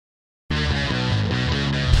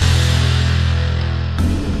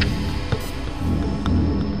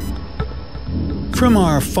From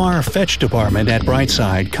our far-fetched department at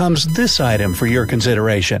Brightside comes this item for your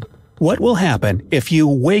consideration. What will happen if you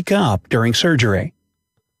wake up during surgery?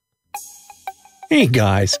 Hey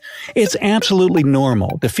guys, it's absolutely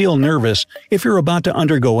normal to feel nervous if you're about to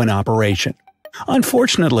undergo an operation.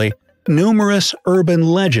 Unfortunately, numerous urban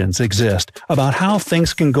legends exist about how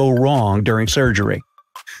things can go wrong during surgery.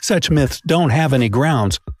 Such myths don't have any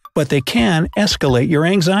grounds, but they can escalate your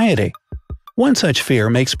anxiety. One such fear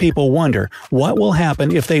makes people wonder what will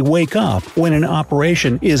happen if they wake up when an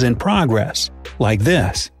operation is in progress, like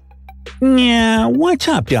this. "Yeah, what's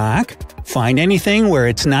up, Doc? Find anything where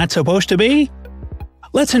it's not supposed to be?"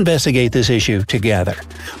 Let's investigate this issue together.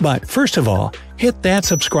 But first of all, hit that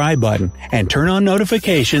subscribe button and turn on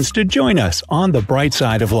notifications to join us on the bright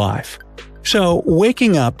side of life. So,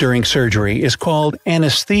 waking up during surgery is called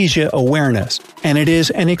anesthesia awareness, and it is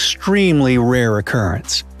an extremely rare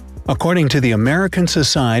occurrence. According to the American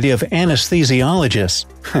Society of Anesthesiologists,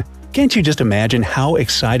 can't you just imagine how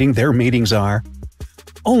exciting their meetings are?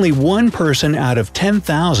 Only one person out of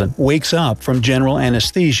 10,000 wakes up from general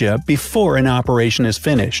anesthesia before an operation is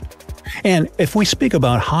finished. And if we speak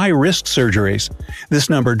about high-risk surgeries, this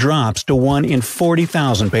number drops to 1 in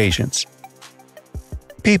 40,000 patients.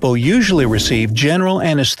 People usually receive general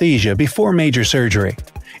anesthesia before major surgery.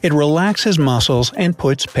 It relaxes muscles and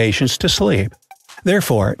puts patients to sleep.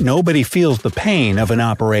 Therefore, nobody feels the pain of an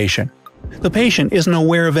operation. The patient isn't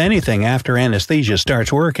aware of anything after anesthesia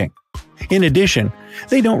starts working. In addition,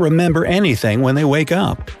 they don't remember anything when they wake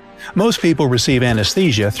up. Most people receive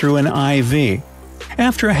anesthesia through an IV.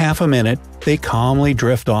 After a half a minute, they calmly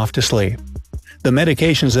drift off to sleep. The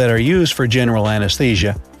medications that are used for general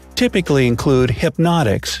anesthesia typically include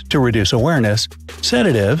hypnotics to reduce awareness,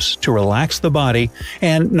 sedatives to relax the body,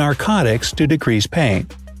 and narcotics to decrease pain.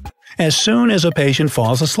 As soon as a patient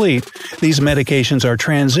falls asleep, these medications are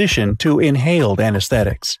transitioned to inhaled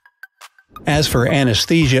anesthetics. As for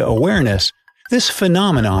anesthesia awareness, this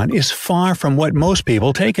phenomenon is far from what most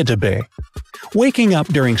people take it to be. Waking up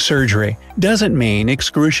during surgery doesn't mean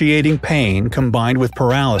excruciating pain combined with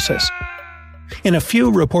paralysis. In a few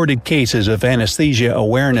reported cases of anesthesia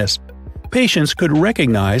awareness, patients could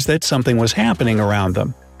recognize that something was happening around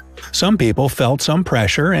them. Some people felt some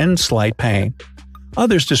pressure and slight pain.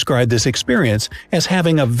 Others described this experience as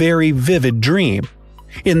having a very vivid dream.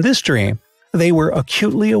 In this dream, they were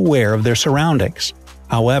acutely aware of their surroundings.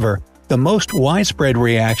 However, the most widespread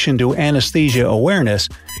reaction to anesthesia awareness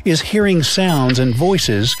is hearing sounds and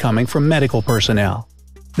voices coming from medical personnel.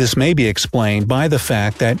 This may be explained by the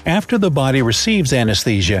fact that after the body receives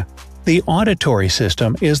anesthesia, the auditory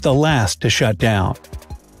system is the last to shut down.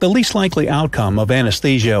 The least likely outcome of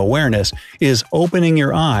anesthesia awareness is opening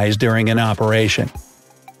your eyes during an operation.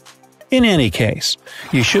 In any case,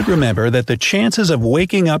 you should remember that the chances of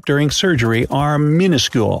waking up during surgery are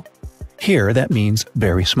minuscule. Here that means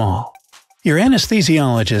very small. Your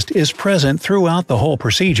anesthesiologist is present throughout the whole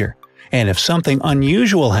procedure, and if something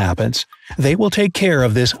unusual happens, they will take care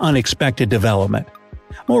of this unexpected development.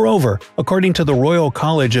 Moreover, according to the Royal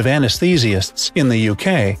College of Anesthesiologists in the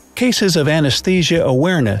UK, cases of anesthesia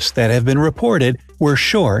awareness that have been reported were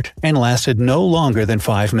short and lasted no longer than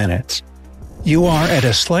 5 minutes. You are at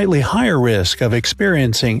a slightly higher risk of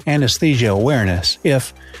experiencing anesthesia awareness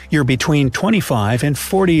if you're between 25 and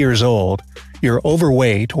 40 years old, you're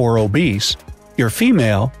overweight or obese, you're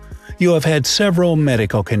female, you have had several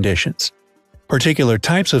medical conditions. Particular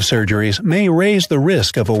types of surgeries may raise the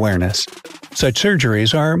risk of awareness. Such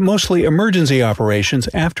surgeries are mostly emergency operations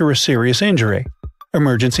after a serious injury,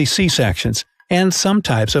 emergency C-sections, and some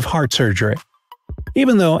types of heart surgery.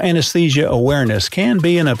 Even though anesthesia awareness can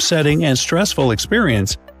be an upsetting and stressful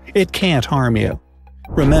experience, it can't harm you.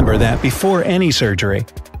 Remember that before any surgery,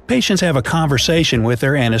 patients have a conversation with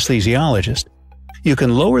their anesthesiologist. You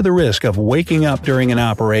can lower the risk of waking up during an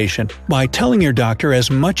operation by telling your doctor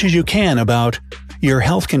as much as you can about your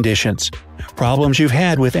health conditions, problems you've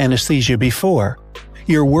had with anesthesia before,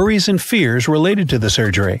 your worries and fears related to the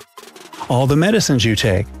surgery, all the medicines you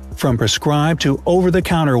take, from prescribed to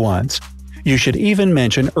over-the-counter ones. You should even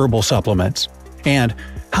mention herbal supplements, and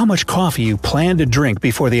how much coffee you plan to drink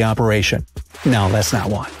before the operation. No, that's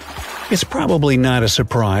not one. It's probably not a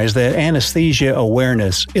surprise that anesthesia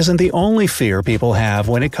awareness isn't the only fear people have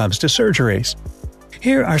when it comes to surgeries.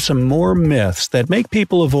 Here are some more myths that make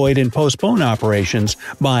people avoid and postpone operations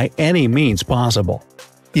by any means possible.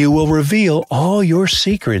 You will reveal all your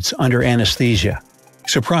secrets under anesthesia.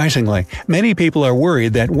 Surprisingly, many people are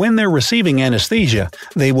worried that when they're receiving anesthesia,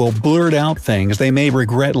 they will blurt out things they may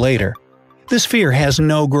regret later. This fear has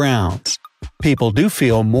no grounds. People do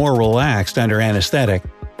feel more relaxed under anesthetic,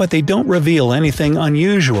 but they don't reveal anything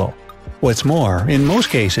unusual. What's more, in most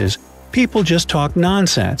cases, people just talk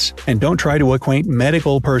nonsense and don't try to acquaint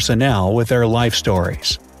medical personnel with their life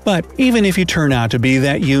stories. But even if you turn out to be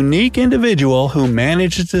that unique individual who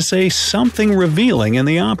manages to say something revealing in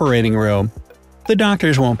the operating room, the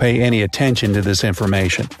doctors won't pay any attention to this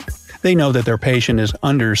information. They know that their patient is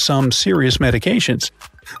under some serious medications.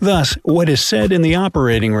 Thus, what is said in the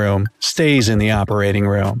operating room stays in the operating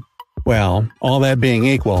room. Well, all that being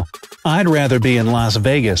equal, I'd rather be in Las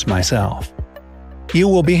Vegas myself. You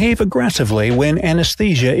will behave aggressively when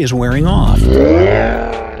anesthesia is wearing off.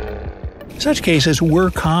 Such cases were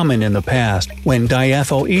common in the past when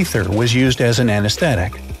diethyl ether was used as an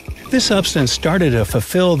anesthetic. This substance started to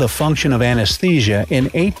fulfill the function of anesthesia in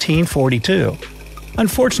 1842.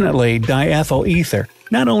 Unfortunately, diethyl ether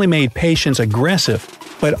not only made patients aggressive,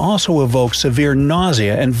 but also evoked severe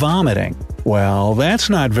nausea and vomiting. Well, that's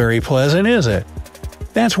not very pleasant, is it?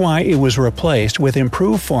 That's why it was replaced with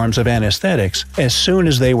improved forms of anesthetics as soon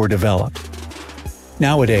as they were developed.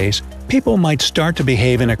 Nowadays, people might start to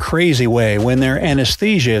behave in a crazy way when their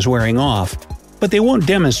anesthesia is wearing off, but they won't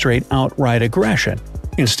demonstrate outright aggression.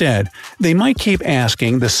 Instead, they might keep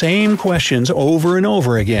asking the same questions over and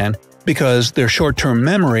over again because their short-term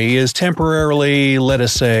memory is temporarily, let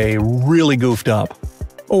us say, really goofed up.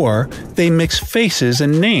 Or they mix faces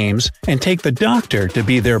and names and take the doctor to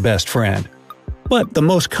be their best friend. But the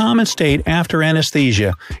most common state after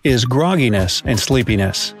anesthesia is grogginess and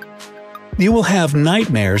sleepiness. You will have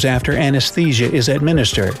nightmares after anesthesia is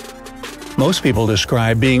administered. Most people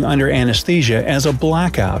describe being under anesthesia as a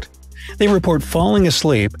blackout. They report falling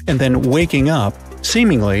asleep and then waking up,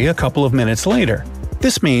 seemingly a couple of minutes later.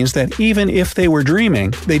 This means that even if they were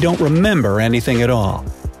dreaming, they don't remember anything at all.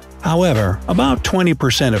 However, about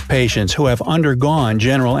 20% of patients who have undergone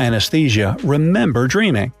general anesthesia remember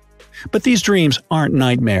dreaming. But these dreams aren't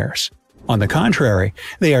nightmares. On the contrary,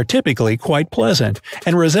 they are typically quite pleasant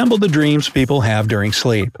and resemble the dreams people have during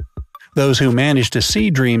sleep. Those who manage to see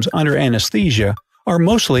dreams under anesthesia are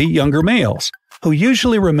mostly younger males, who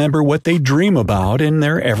usually remember what they dream about in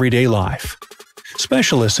their everyday life.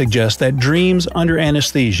 Specialists suggest that dreams under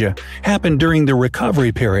anesthesia happen during the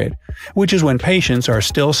recovery period, which is when patients are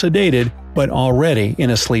still sedated but already in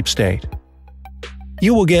a sleep state.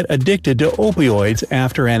 You will get addicted to opioids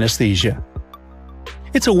after anesthesia.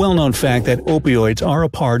 It's a well-known fact that opioids are a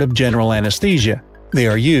part of general anesthesia. They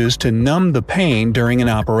are used to numb the pain during an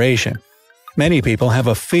operation. Many people have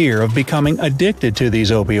a fear of becoming addicted to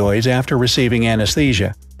these opioids after receiving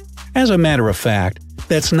anesthesia. As a matter of fact,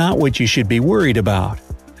 that's not what you should be worried about.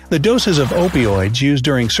 The doses of opioids used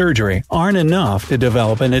during surgery aren't enough to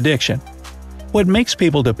develop an addiction. What makes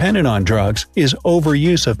people dependent on drugs is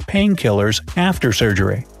overuse of painkillers after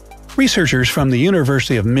surgery. Researchers from the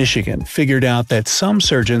University of Michigan figured out that some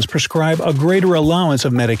surgeons prescribe a greater allowance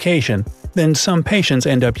of medication than some patients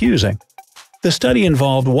end up using. The study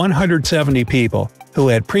involved 170 people who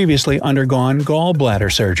had previously undergone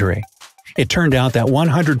gallbladder surgery. It turned out that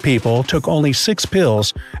 100 people took only 6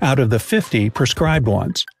 pills out of the 50 prescribed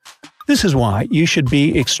ones. This is why you should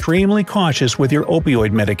be extremely cautious with your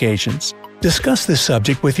opioid medications. Discuss this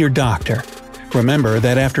subject with your doctor. Remember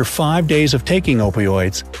that after 5 days of taking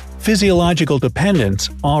opioids, physiological dependence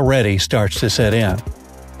already starts to set in.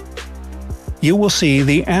 You will see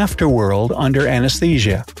the afterworld under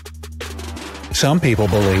anesthesia. Some people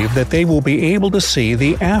believe that they will be able to see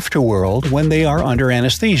the afterworld when they are under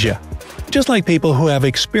anesthesia, just like people who have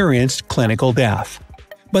experienced clinical death.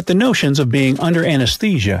 But the notions of being under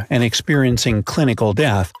anesthesia and experiencing clinical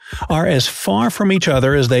death are as far from each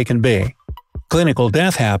other as they can be. Clinical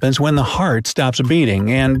death happens when the heart stops beating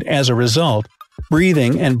and, as a result,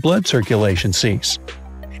 breathing and blood circulation cease.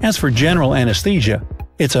 As for general anesthesia,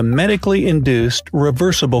 it's a medically induced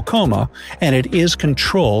reversible coma and it is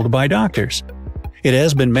controlled by doctors. It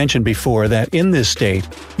has been mentioned before that in this state,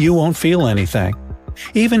 you won't feel anything.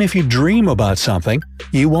 Even if you dream about something,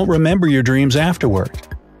 you won't remember your dreams afterward.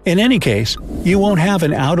 In any case, you won't have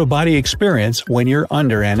an out-of-body experience when you're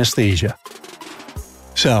under anesthesia.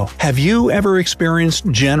 So, have you ever experienced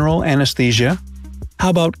general anesthesia? How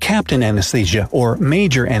about captain anesthesia or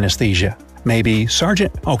major anesthesia? Maybe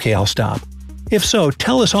sergeant? Okay, I'll stop. If so,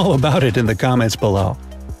 tell us all about it in the comments below.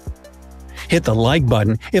 Hit the like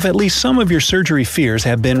button if at least some of your surgery fears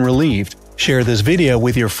have been relieved. Share this video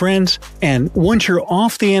with your friends, and once you're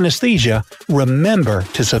off the anesthesia, remember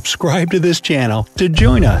to subscribe to this channel to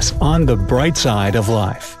join us on the bright side of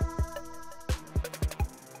life.